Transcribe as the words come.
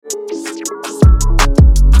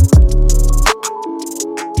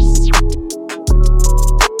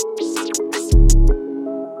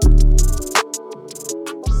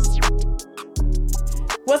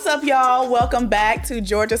y'all. Welcome back to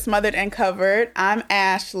Georgia Smothered and Covered. I'm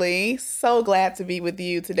Ashley. So glad to be with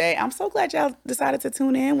you today. I'm so glad y'all decided to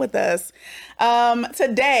tune in with us.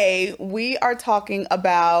 Today, we are talking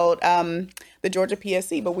about the Georgia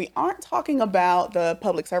PSC, but we aren't talking about the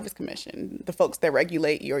Public Service Commission, the folks that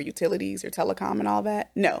regulate your utilities, your telecom, and all that.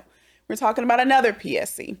 No, we're talking about another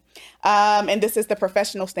PSC. And this is the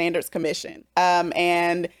Professional Standards Commission.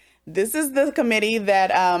 And this is the committee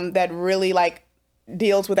that really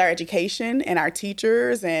deals with our education and our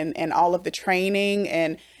teachers and all of the training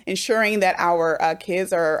and ensuring that our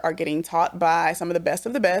kids are getting taught by some of the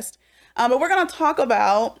best. But we're going to talk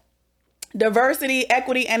about diversity,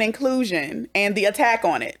 equity, and inclusion and the attack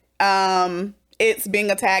on it. It's being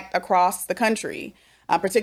attacked across the country, particularly